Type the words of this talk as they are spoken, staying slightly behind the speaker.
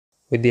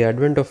With the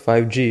advent of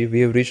 5G,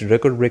 we have reached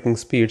record-breaking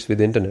speeds with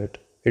the internet.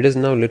 It is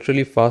now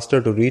literally faster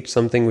to reach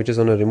something which is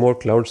on a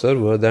remote cloud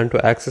server than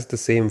to access the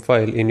same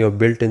file in your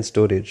built-in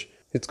storage.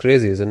 It's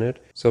crazy, isn't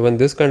it? So when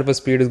this kind of a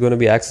speed is going to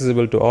be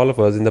accessible to all of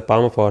us in the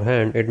palm of our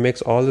hand, it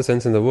makes all the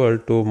sense in the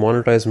world to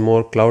monetize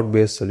more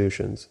cloud-based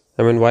solutions.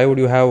 I mean, why would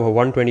you have a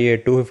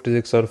 128,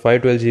 256 or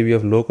 512 GB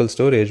of local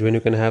storage when you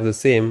can have the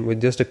same with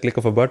just a click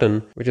of a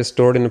button, which is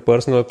stored in a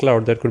personal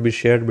cloud that could be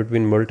shared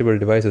between multiple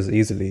devices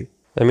easily?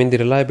 I mean, the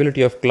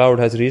reliability of cloud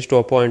has reached to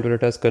a point where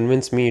it has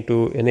convinced me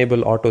to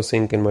enable auto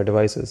sync in my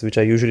devices, which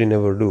I usually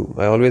never do.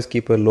 I always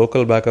keep a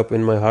local backup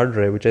in my hard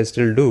drive, which I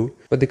still do,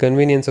 but the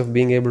convenience of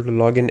being able to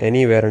log in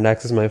anywhere and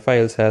access my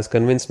files has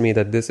convinced me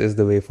that this is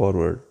the way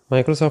forward.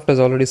 Microsoft has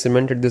already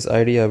cemented this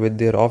idea with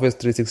their Office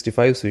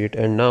 365 suite,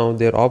 and now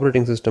their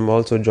operating system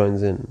also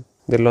joins in.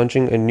 They're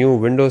launching a new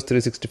Windows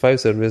 365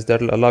 service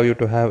that will allow you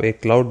to have a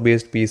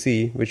cloud-based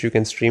PC which you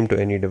can stream to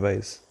any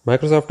device.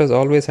 Microsoft has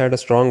always had a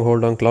strong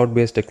hold on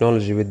cloud-based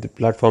technology with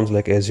platforms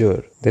like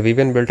Azure. They've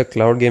even built a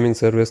cloud gaming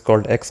service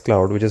called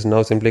xCloud, which is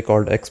now simply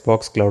called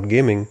Xbox Cloud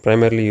Gaming,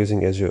 primarily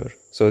using Azure.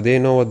 So they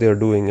know what they're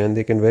doing and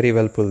they can very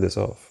well pull this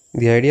off.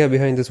 The idea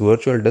behind this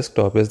virtual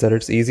desktop is that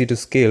it's easy to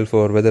scale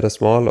for whether a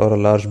small or a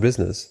large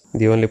business.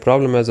 The only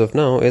problem as of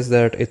now is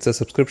that it's a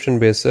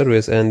subscription-based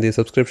service, and the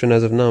subscription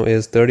as of now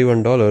is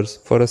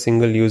 $31 for a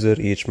single user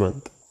each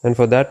month. And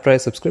for that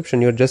price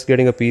subscription, you're just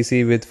getting a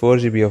PC with 4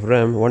 GB of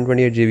RAM,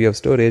 128 GB of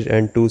storage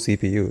and 2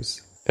 CPUs.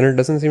 And it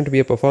doesn't seem to be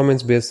a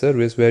performance-based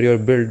service where you're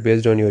billed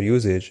based on your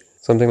usage,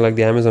 something like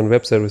the Amazon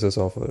Web Services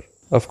offer.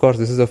 Of course,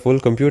 this is a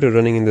full computer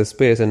running in this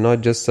space and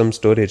not just some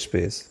storage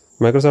space.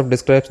 Microsoft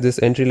describes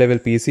this entry-level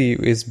PC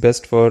is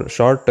best for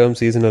short-term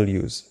seasonal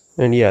use.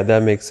 And yeah,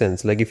 that makes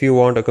sense. Like if you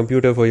want a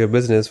computer for your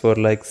business for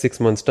like 6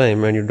 months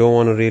time and you don't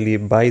want to really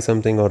buy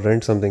something or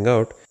rent something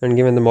out, and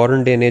given the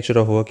modern day nature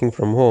of working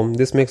from home,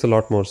 this makes a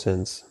lot more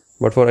sense.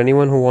 But for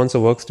anyone who wants a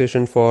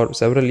workstation for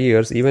several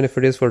years, even if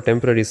it is for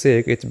temporary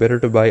sake, it's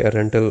better to buy a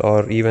rental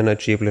or even a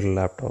cheap little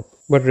laptop.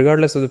 But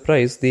regardless of the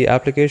price, the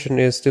application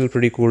is still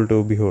pretty cool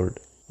to behold.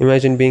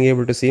 Imagine being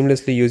able to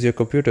seamlessly use your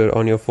computer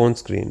on your phone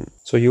screen.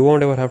 So you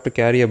won't ever have to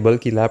carry a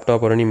bulky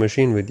laptop or any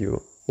machine with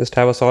you. Just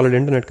have a solid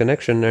internet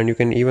connection and you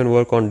can even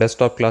work on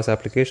desktop class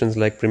applications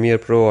like Premiere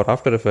Pro or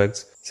After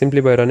Effects simply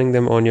by running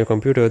them on your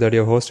computer that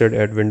you've hosted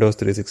at Windows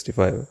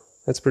 365.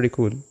 That's pretty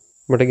cool.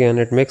 But again,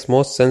 it makes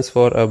most sense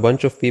for a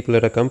bunch of people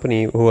at a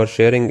company who are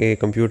sharing a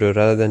computer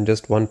rather than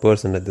just one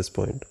person at this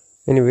point.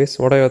 Anyways,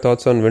 what are your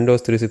thoughts on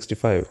Windows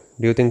 365?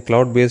 Do you think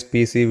cloud-based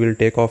PC will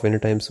take off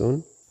anytime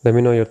soon? Let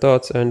me know your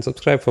thoughts and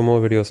subscribe for more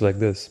videos like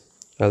this.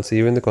 I'll see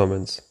you in the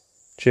comments.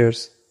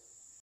 Cheers.